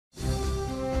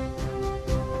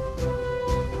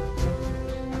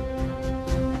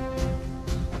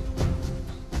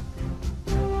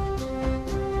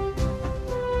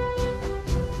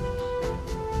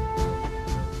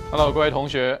Hello， 各位同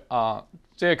学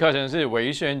这个课程是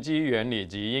微算机原理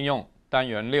及应用单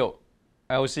元6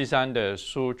 LC3 的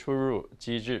输出入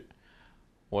机制。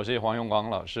我是黄永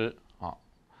广老师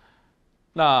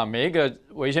那每一个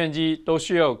微算机都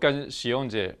需要跟使用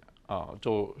者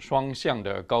做双向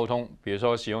的沟通，比如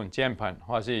说使用键盘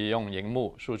或是用萤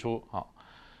幕输出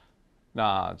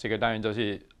那这个单元就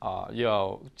是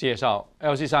要介绍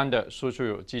LC3 的输出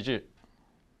入机制。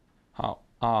好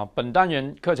本单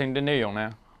元课程的内容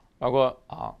呢，包括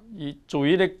组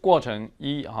译的过程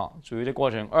1组译的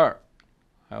过程2，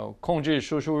还有控制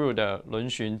输出入的轮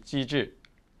循机制，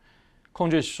控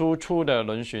制输出的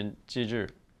轮循机制，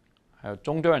还有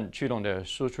中断驱动的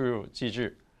输出入机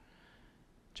制，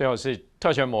最后是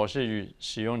特权模式与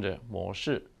使用者模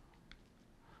式。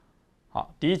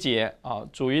好，第一节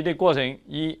组译的过程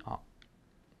1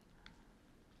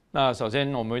那首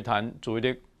先我们会谈组译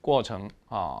的过程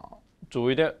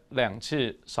组译的2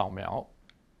次扫描，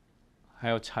还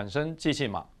有产生机器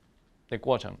码的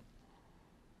过程。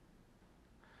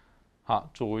好，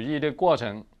组译的过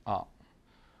程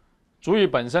组译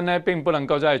本身呢，并不能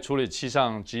够在处理器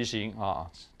上执行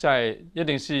一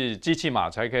定是机器码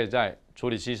才可以在处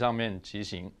理器上面执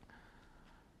行。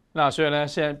那所以呢，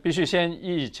必须先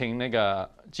译成那个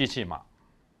机器码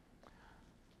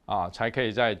才可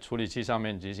以在处理器上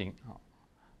面执行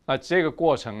那这个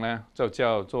过程呢，就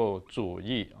叫做组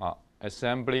译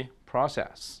assembly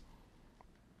process。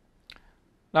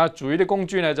那组译的工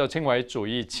具呢，就称为组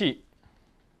译器。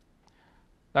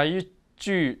那一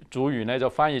句主语呢，就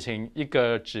翻译成一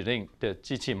个指令的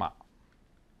机器码。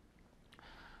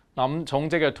那我们从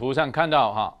这个图上看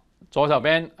到左手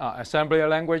边assembly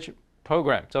language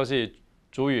program 就是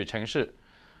主语程式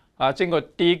经过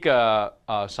第一个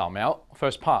扫描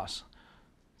first pass，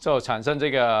 就产生这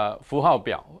个符号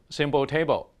表 symbol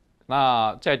table。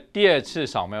那在第2次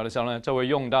扫描的时候呢，就会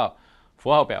用到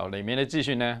符号表里面的资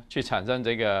讯呢，去产生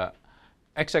这个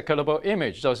executable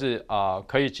image， 就是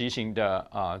可以执行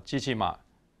的机器码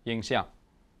影像。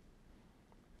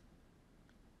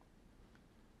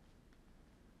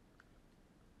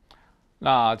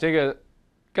那这个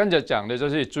跟着讲的就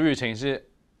是主语程式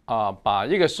把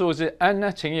一个数字 n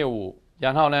呢乘以5，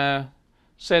然后呢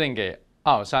设定给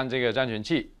253这个占权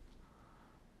器。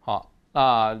好，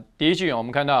那第一句我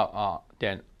们看到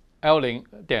点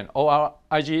L0 点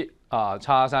ORIG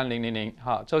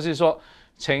x3000 就是说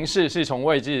程式是从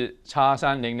位置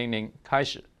x3000 开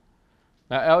始。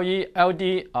那 L1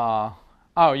 LD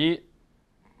R1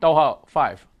 逗号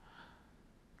 5，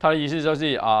 它的意思就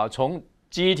是从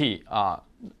机体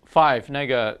5那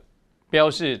个标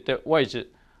示的位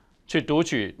置去读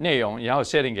取内容，然后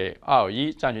设定给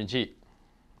251占权器。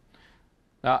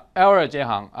那 L2 这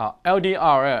行LD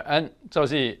R2N 就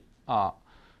是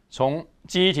从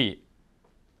机体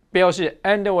标示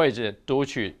n 的位置读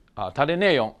取它的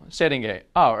内容，设定给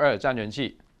252占权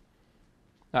器。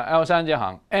那 L3 这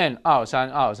行 N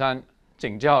 223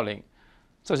井字号0，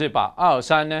就是把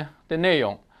223呢的内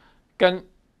容跟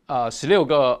16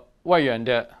个位元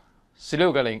的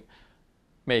16个0，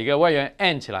每个位元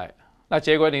n 起来，那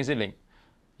结果一定是0，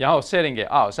然后设定给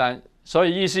253，所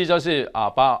以意思就是把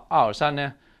253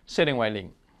呢设定为0。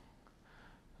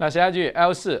那下一句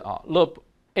L4 loop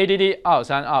add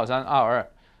 223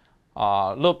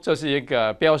 222loop 就是一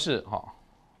个标示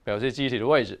表示机体的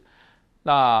位置。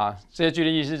那这句的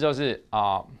意思就是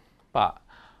把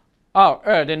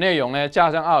22的内容呢加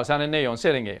上23的内容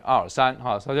设定给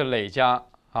23所以就累加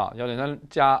有点像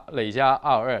累加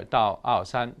22到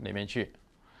23里面去。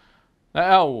那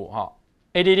L5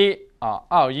 add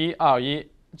 221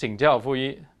井字号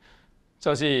-1，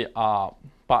就是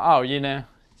把221呢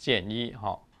减1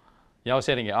然后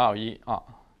设定给221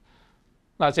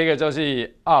那这个就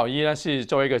是221呢是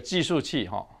作为一个计数器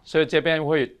所以这边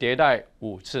会迭代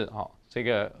5次这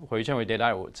个回圈会迭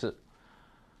代5次。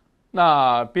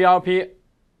那 BRP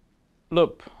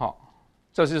loop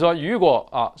就是说如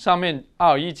果上面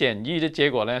221减1的结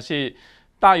果呢是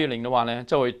大于0的话呢，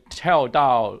就会跳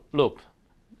到 loop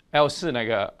L4 那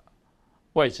个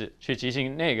位置去执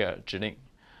行那个指令。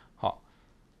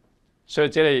所以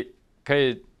这里可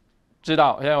以知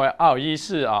道，认为221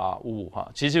是5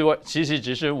其实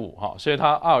只是5所以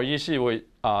它221是为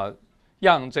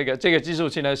让这个计数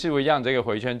器呢是会让这个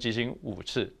回圈执行5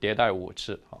次，迭代5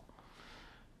次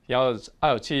然后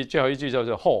297最后一句就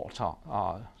是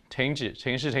halt 停止，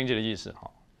程式停止的意思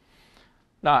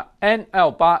那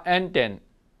NL8 N 点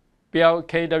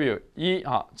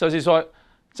BLKW1 就是说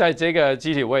在这个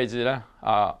机体位置呢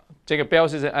这个标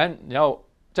示是 N， 然后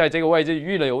在这个位置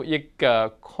预留一个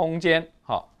空间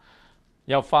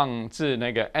要放置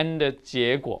那个 n 的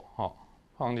结果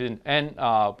放进 n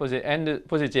不是 n 的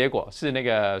不是结果，是那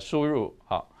个输入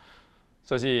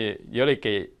就是有你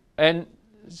给 n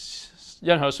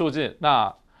任何数字，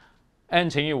那 n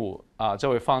乘以5就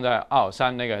会放在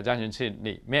253那个占寻器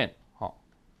里面。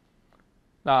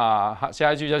那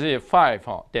下一句就是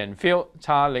 5点 fill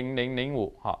差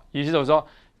0005意思就是说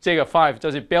这个5就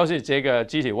是标示这个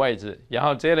机体位置，然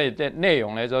后这类的内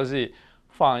容呢就是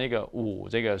放一个5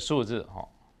这个数字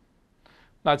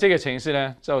那这个程式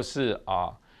呢就是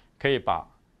可以把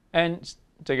n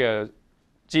这个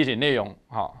机体内容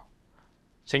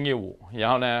乘以5，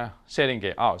然后呢设定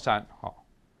给253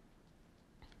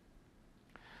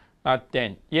那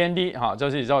点 end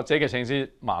就是说这个程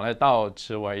式码呢到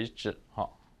此为止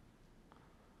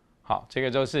好，这个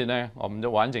就是呢我们的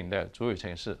完整的主语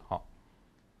程式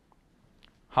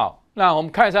好，那我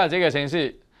们看一下这个程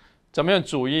式怎么样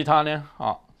组译它呢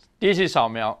第一次扫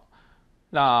描，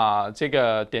那这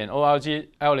个点 org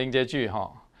L0 这句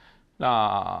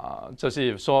那就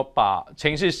是说把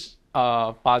程式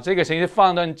把这个程式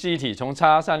放到机体从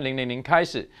x3000开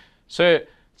始，所以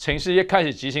程式一开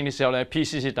始执行的时候呢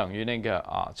 ，PC 是等于那个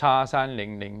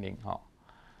x3000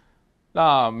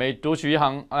那每读取一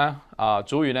行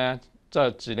主语呢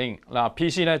这指令，那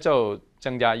PC 呢就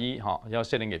增加1要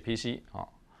设定给 PC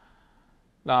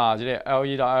那这里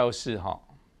L1 到 L4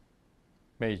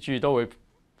每句都会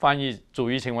翻译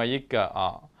组译成为一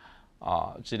个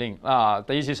指令。那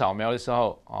第一次扫描的时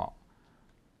候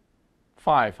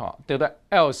5得到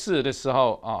L4 的时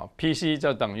候PC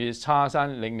就等于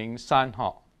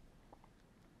x3003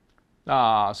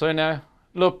那所以呢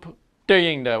loop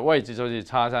对应的位置就是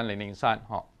x3003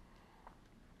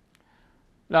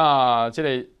那这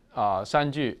里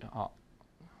3句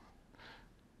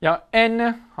然后 n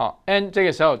呢n 这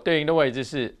个时候对应的位置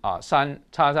是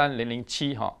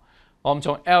x3007我们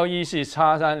从 L1 是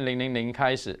x3000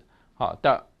开始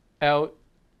到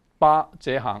L8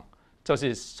 这行就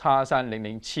是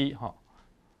x3007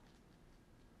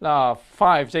那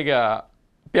5这个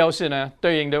标示呢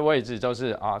对应的位置就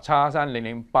是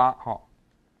x3008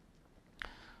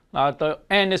那到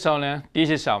n 的时候呢第一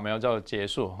次扫描就结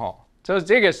束就是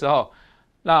这个时候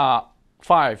那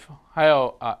5还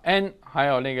有n 还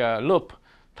有那个 loop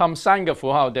它们3个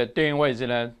符号的对应位置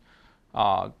呢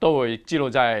都会记录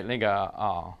在那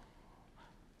个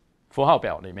符号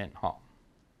表里面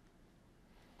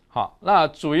好，那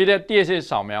组译的第二次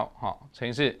扫描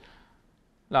程式，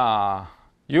那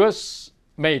如果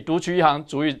每读取一行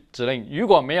主语指令，如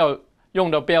果没有用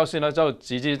到标示呢，就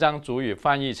直接将主语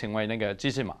翻译成为那个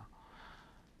机器码。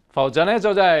否则呢，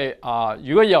就在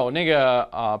如果有那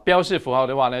个标示符号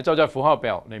的话呢，就在符号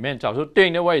表里面找出对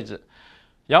应的位置，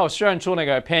然后算出那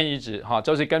个偏移值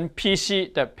就是跟 PC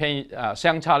的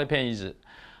相差的偏移值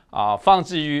放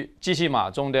置于机器码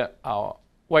中的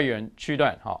位元区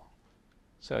段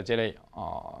所以这里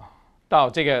到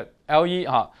这个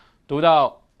L1读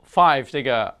到5这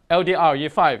个 LDR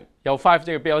 5有5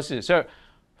这个标示，所以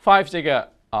5这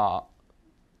个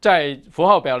在符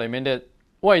号表里面的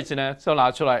位置呢，就拿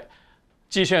出来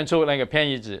计算出那个偏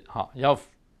移值然后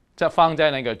再放在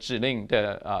那个指令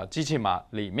的机器码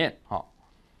里面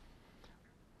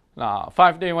那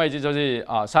5对应位置就是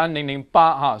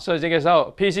3008所以这个时候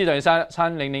PC 等于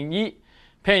3001，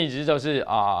偏移值就是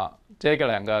这个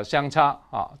两个相差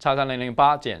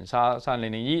x3008减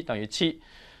x3001等于7，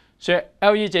所以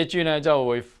L1 这句呢就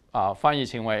会翻译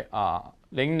成为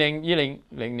0010001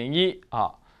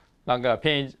那个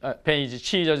偏移值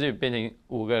7就是变成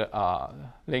5个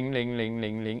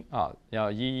00000然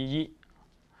后111。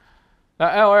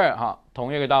那 L2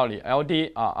 同一个道理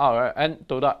 ，LD R2N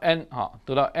读到 N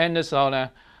读到 N 的时候呢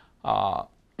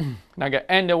那个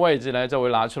N 的位置呢就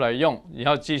会拿出来用，然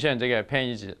后计算这个偏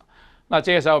移值。那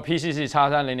这个时候 PC 是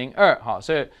x3002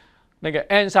所以那个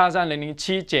n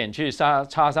x3007减去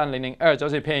x3002就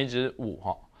是偏移值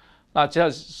5那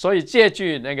所以这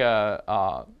句那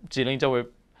个指令就会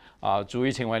组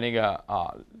译成为那个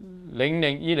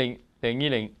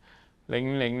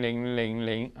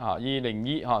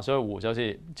001001000000101所以5就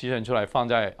是计算出来放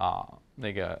在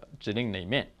那个指令里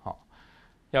面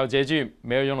要这句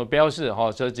没有用的标示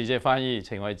就直接翻译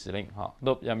成为指令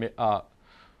loop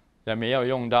也没有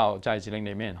用到在指令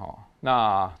里面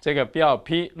那这个标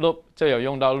P loop 就有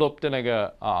用到 loop 的那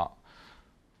个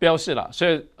标示了，所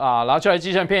以拿出来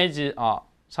计算偏移值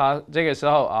这个时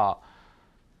候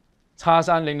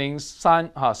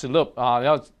x3003是 loop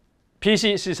然后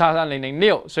PC 是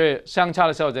x3006，所以相差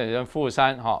的时候等于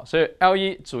-3所以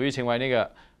L1 组译成为那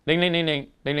个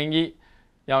0000001，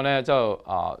然后呢就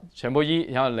全部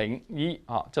1，然后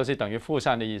01就是等于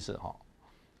-3的意思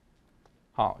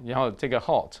好，然后这个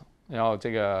hot， 然后这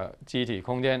个机体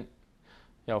空间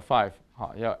要5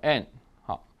好，要 and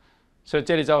好，所以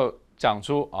这里就讲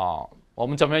出我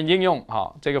们怎么样应用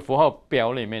这个符号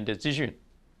表里面的资讯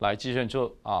来计算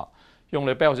出用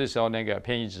来表示时候那个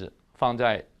偏移值放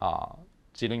在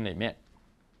指令里面。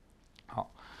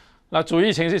好，那主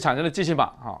义程式产生的机器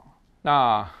码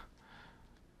那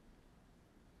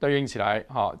对应起来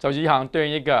就是一行对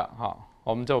应一个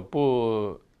我们就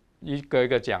不一个一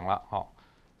个讲了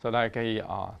所以大家可以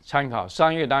参考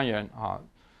上一个单元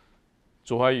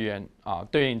组合语言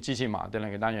对应机器码的那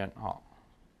个单元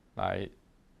来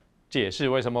解释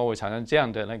为什么会产生这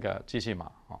样的那个机器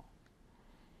码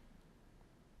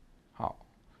好，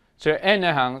所以 n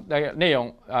那行那个内容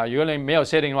如果你没有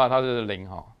设定的话，它是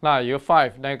0那如果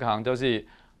 5那个行都是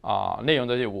内容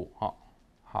都是5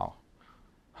好，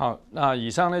那以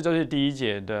上呢就是第一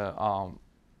节的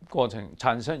过程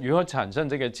如何产生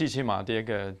这个机器码的一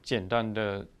个简单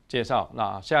的介绍。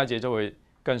那下一节就会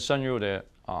更深入的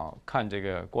看这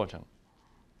个过程。